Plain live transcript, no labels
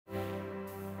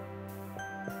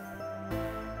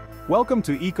Welcome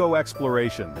to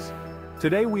EcoExplorations.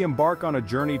 Today we embark on a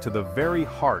journey to the very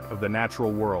heart of the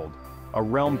natural world, a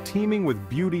realm teeming with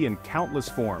beauty in countless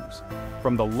forms.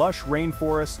 From the lush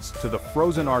rainforests to the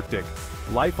frozen Arctic,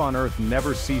 life on Earth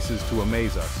never ceases to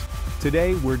amaze us.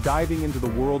 Today we're diving into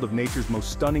the world of nature's most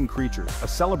stunning creatures, a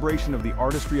celebration of the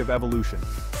artistry of evolution.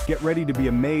 Get ready to be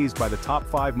amazed by the top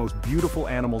 5 most beautiful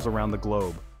animals around the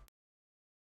globe.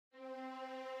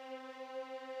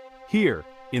 Here,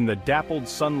 in the dappled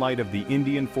sunlight of the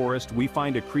Indian forest, we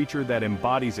find a creature that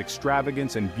embodies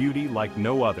extravagance and beauty like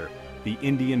no other, the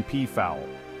Indian peafowl.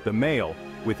 The male,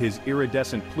 with his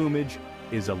iridescent plumage,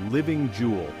 is a living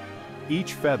jewel.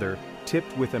 Each feather,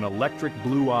 tipped with an electric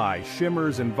blue eye,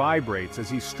 shimmers and vibrates as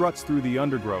he struts through the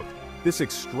undergrowth. This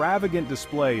extravagant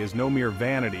display is no mere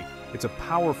vanity, it's a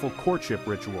powerful courtship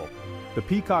ritual. The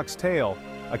peacock's tail,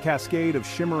 a cascade of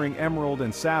shimmering emerald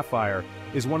and sapphire,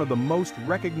 is one of the most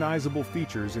recognizable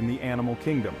features in the animal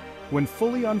kingdom. When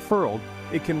fully unfurled,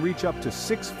 it can reach up to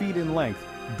 6 feet in length,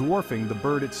 dwarfing the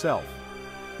bird itself.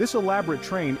 This elaborate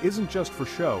train isn't just for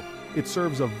show, it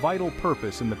serves a vital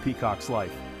purpose in the peacock's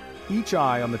life. Each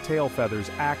eye on the tail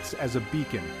feathers acts as a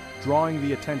beacon, drawing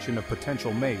the attention of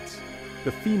potential mates.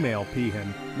 The female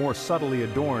peahen, more subtly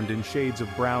adorned in shades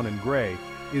of brown and gray,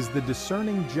 is the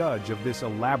discerning judge of this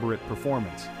elaborate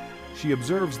performance. She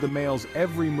observes the male's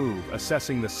every move,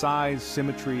 assessing the size,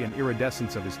 symmetry, and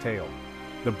iridescence of his tail.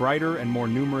 The brighter and more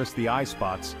numerous the eye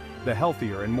spots, the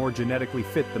healthier and more genetically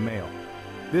fit the male.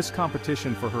 This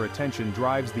competition for her attention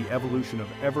drives the evolution of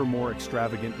ever more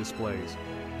extravagant displays.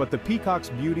 But the peacock's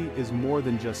beauty is more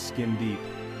than just skin deep.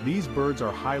 These birds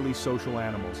are highly social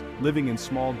animals, living in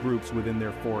small groups within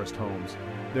their forest homes.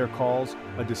 Their calls,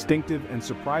 a distinctive and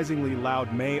surprisingly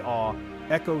loud may-aw,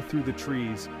 echo through the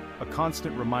trees, a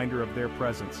constant reminder of their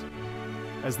presence.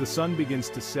 As the sun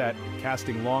begins to set,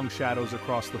 casting long shadows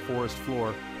across the forest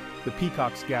floor, the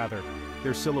peacocks gather,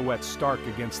 their silhouettes stark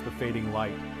against the fading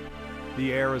light.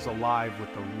 The air is alive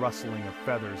with the rustling of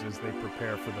feathers as they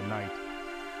prepare for the night.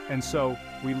 And so,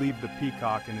 we leave the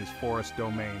peacock in his forest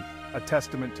domain, a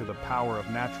testament to the power of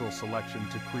natural selection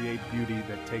to create beauty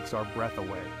that takes our breath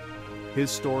away. His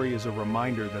story is a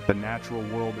reminder that the natural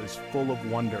world is full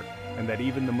of wonder, and that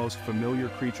even the most familiar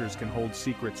creatures can hold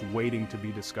secrets waiting to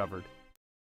be discovered.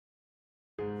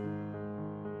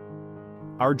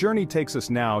 Our journey takes us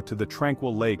now to the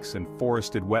tranquil lakes and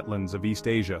forested wetlands of East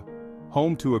Asia,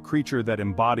 home to a creature that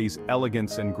embodies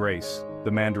elegance and grace,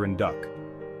 the Mandarin duck.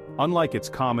 Unlike its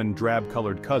common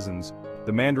drab-colored cousins,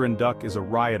 the Mandarin duck is a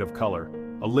riot of color,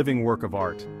 a living work of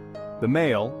art. The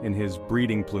male, in his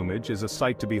breeding plumage, is a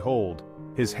sight to behold.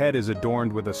 His head is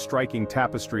adorned with a striking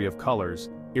tapestry of colors,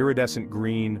 iridescent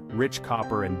green, rich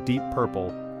copper, and deep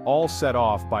purple, all set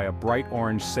off by a bright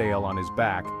orange sail on his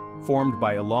back, formed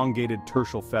by elongated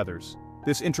tertial feathers.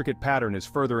 This intricate pattern is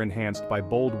further enhanced by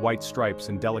bold white stripes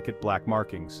and delicate black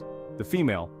markings. The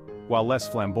female, while less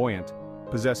flamboyant,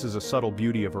 possesses a subtle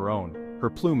beauty of her own.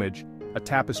 Her plumage, a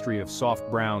tapestry of soft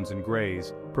browns and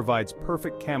grays, provides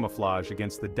perfect camouflage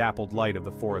against the dappled light of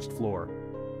the forest floor.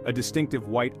 A distinctive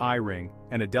white eye ring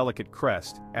and a delicate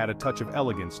crest add a touch of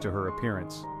elegance to her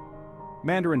appearance.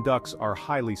 Mandarin ducks are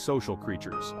highly social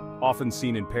creatures, often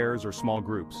seen in pairs or small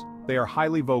groups. They are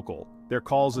highly vocal, their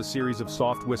calls a series of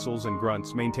soft whistles and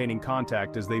grunts, maintaining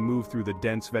contact as they move through the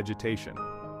dense vegetation.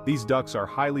 These ducks are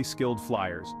highly skilled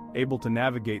flyers, able to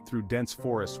navigate through dense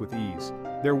forests with ease.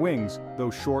 Their wings,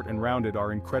 though short and rounded,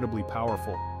 are incredibly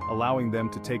powerful, allowing them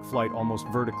to take flight almost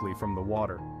vertically from the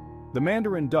water. The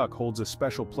Mandarin duck holds a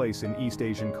special place in East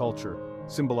Asian culture,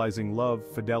 symbolizing love,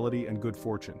 fidelity, and good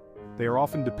fortune. They are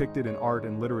often depicted in art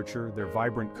and literature, their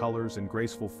vibrant colors and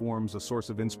graceful forms a source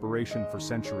of inspiration for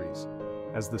centuries.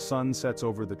 As the sun sets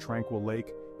over the tranquil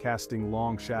lake, casting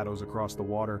long shadows across the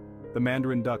water, the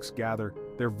Mandarin ducks gather,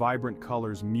 their vibrant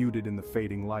colors muted in the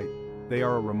fading light. They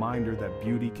are a reminder that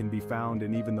beauty can be found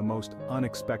in even the most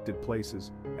unexpected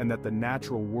places, and that the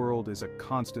natural world is a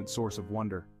constant source of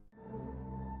wonder.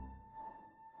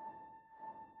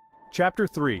 Chapter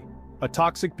 3. A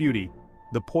Toxic Beauty,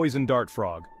 the Poison Dart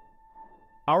Frog.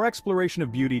 Our exploration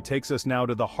of beauty takes us now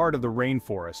to the heart of the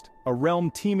rainforest, a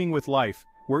realm teeming with life,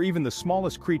 where even the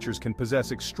smallest creatures can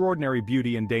possess extraordinary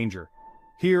beauty and danger.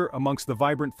 Here, amongst the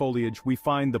vibrant foliage, we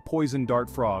find the poison dart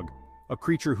frog, a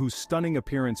creature whose stunning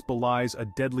appearance belies a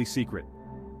deadly secret.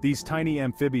 These tiny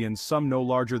amphibians, some no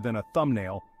larger than a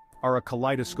thumbnail, are a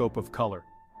kaleidoscope of color.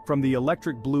 From the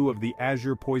electric blue of the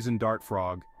azure poison dart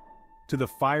frog, to the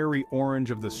fiery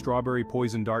orange of the strawberry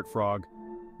poison dart frog,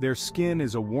 their skin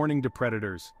is a warning to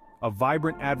predators, a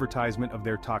vibrant advertisement of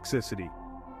their toxicity.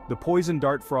 The poison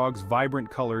dart frog's vibrant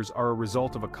colors are a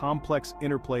result of a complex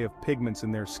interplay of pigments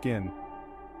in their skin.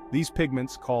 These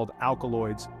pigments, called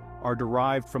alkaloids, are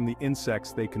derived from the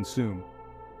insects they consume.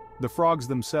 The frogs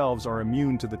themselves are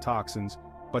immune to the toxins,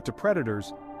 but to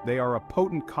predators, they are a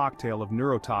potent cocktail of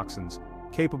neurotoxins,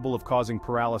 capable of causing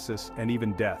paralysis and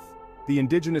even death. The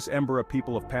indigenous Embera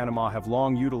people of Panama have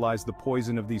long utilized the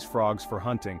poison of these frogs for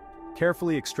hunting.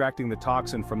 Carefully extracting the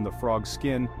toxin from the frog's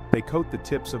skin, they coat the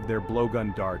tips of their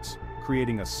blowgun darts,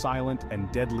 creating a silent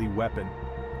and deadly weapon.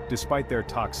 Despite their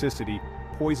toxicity,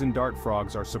 poison dart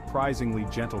frogs are surprisingly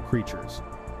gentle creatures.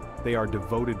 They are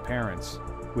devoted parents,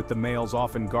 with the males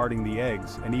often guarding the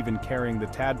eggs and even carrying the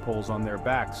tadpoles on their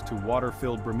backs to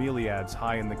water-filled bromeliads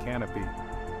high in the canopy.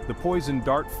 The poison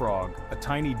dart frog, a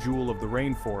tiny jewel of the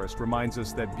rainforest, reminds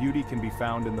us that beauty can be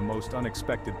found in the most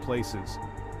unexpected places.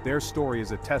 Their story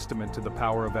is a testament to the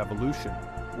power of evolution,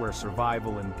 where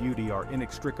survival and beauty are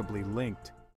inextricably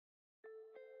linked.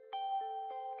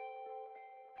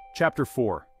 Chapter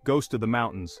 4: Ghost of the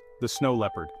Mountains, the Snow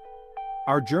Leopard.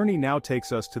 Our journey now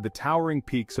takes us to the towering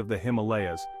peaks of the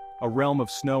Himalayas, a realm of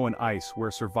snow and ice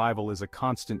where survival is a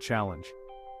constant challenge.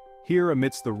 Here,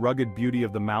 amidst the rugged beauty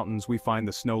of the mountains, we find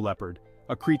the snow leopard,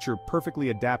 a creature perfectly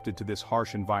adapted to this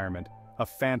harsh environment, a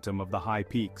phantom of the high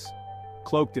peaks.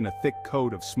 Cloaked in a thick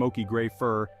coat of smoky gray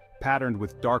fur, patterned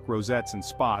with dark rosettes and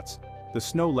spots, the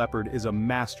snow leopard is a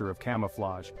master of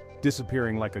camouflage,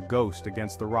 disappearing like a ghost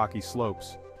against the rocky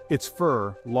slopes. Its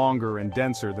fur, longer and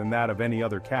denser than that of any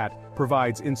other cat,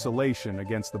 provides insulation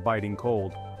against the biting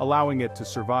cold, allowing it to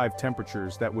survive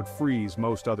temperatures that would freeze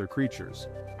most other creatures.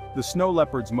 The snow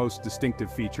leopard's most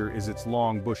distinctive feature is its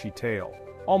long, bushy tail,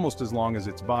 almost as long as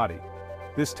its body.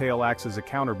 This tail acts as a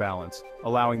counterbalance,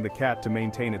 allowing the cat to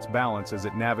maintain its balance as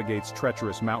it navigates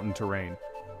treacherous mountain terrain.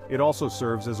 It also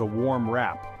serves as a warm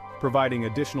wrap, providing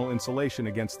additional insulation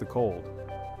against the cold.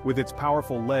 With its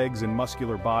powerful legs and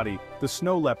muscular body, the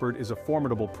snow leopard is a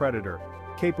formidable predator,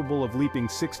 capable of leaping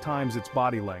 6 times its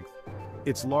body length.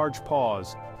 Its large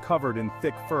paws, covered in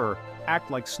thick fur,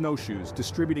 act like snowshoes,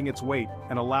 distributing its weight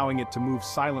and allowing it to move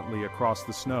silently across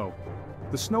the snow.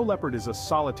 The snow leopard is a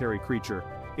solitary creature,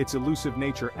 its elusive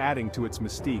nature adding to its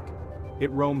mystique.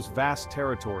 It roams vast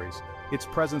territories, its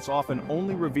presence often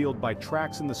only revealed by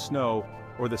tracks in the snow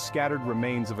or the scattered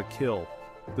remains of a kill.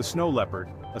 The snow leopard,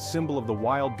 a symbol of the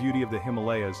wild beauty of the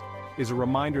Himalayas, is a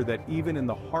reminder that even in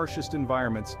the harshest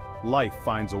environments, life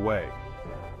finds a way.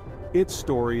 Its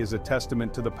story is a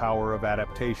testament to the power of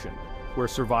adaptation, where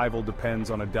survival depends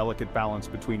on a delicate balance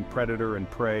between predator and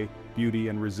prey, beauty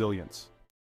and resilience.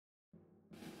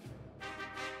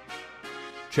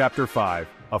 Chapter 5: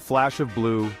 A Flash of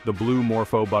Blue, the Blue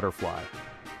Morpho Butterfly.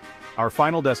 Our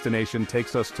final destination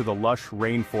takes us to the lush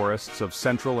rainforests of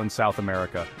Central and South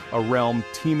America, a realm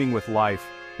teeming with life,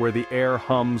 where the air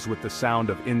hums with the sound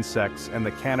of insects and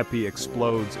the canopy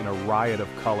explodes in a riot of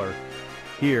color.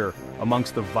 Here,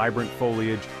 amongst the vibrant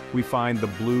foliage, we find the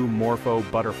blue Morpho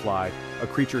butterfly, a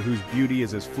creature whose beauty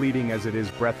is as fleeting as it is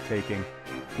breathtaking.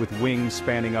 With wings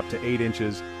spanning up to 8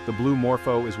 inches, the blue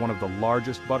Morpho is one of the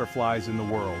largest butterflies in the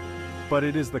world. But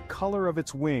it is the color of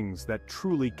its wings that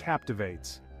truly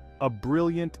captivates. A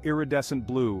brilliant iridescent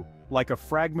blue, like a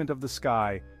fragment of the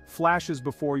sky, flashes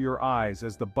before your eyes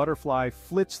as the butterfly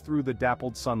flits through the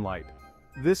dappled sunlight.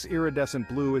 This iridescent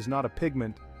blue is not a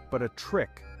pigment, but a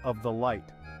trick of the light.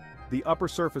 The upper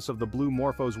surface of the blue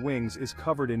Morpho's wings is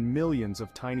covered in millions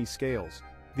of tiny scales.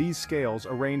 These scales,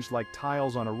 arranged like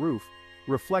tiles on a roof,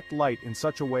 reflect light in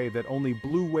such a way that only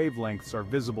blue wavelengths are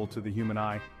visible to the human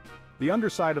eye. The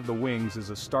underside of the wings is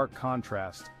a stark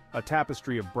contrast, a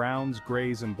tapestry of browns,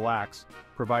 grays, and blacks,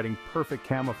 providing perfect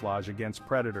camouflage against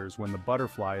predators when the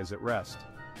butterfly is at rest.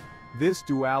 This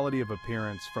duality of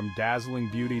appearance, from dazzling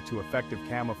beauty to effective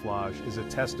camouflage, is a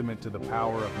testament to the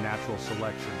power of natural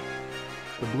selection.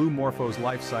 The blue Morpho's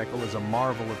life cycle is a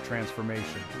marvel of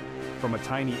transformation. From a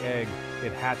tiny egg,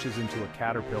 it hatches into a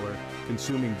caterpillar,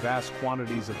 consuming vast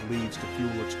quantities of leaves to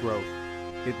fuel its growth.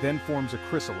 It then forms a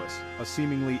chrysalis, a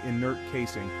seemingly inert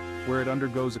casing, where it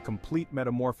undergoes a complete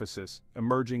metamorphosis,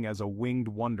 emerging as a winged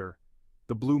wonder.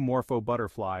 The blue Morpho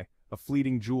butterfly, a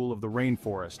fleeting jewel of the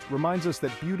rainforest, reminds us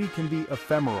that beauty can be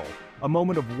ephemeral, a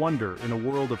moment of wonder in a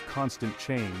world of constant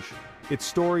change. Its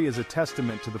story is a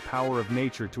testament to the power of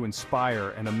nature to inspire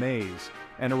and amaze,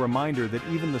 and a reminder that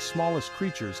even the smallest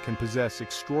creatures can possess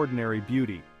extraordinary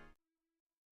beauty.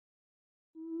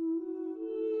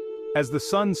 As the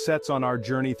sun sets on our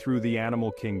journey through the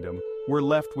animal kingdom, we're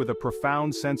left with a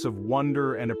profound sense of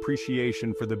wonder and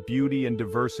appreciation for the beauty and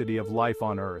diversity of life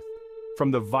on Earth.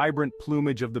 From the vibrant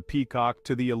plumage of the peacock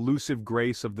to the elusive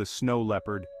grace of the snow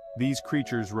leopard, these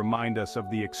creatures remind us of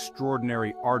the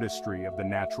extraordinary artistry of the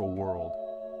natural world.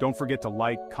 Don't forget to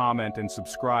like, comment, and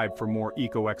subscribe for more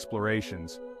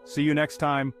eco-explorations. See you next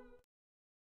time.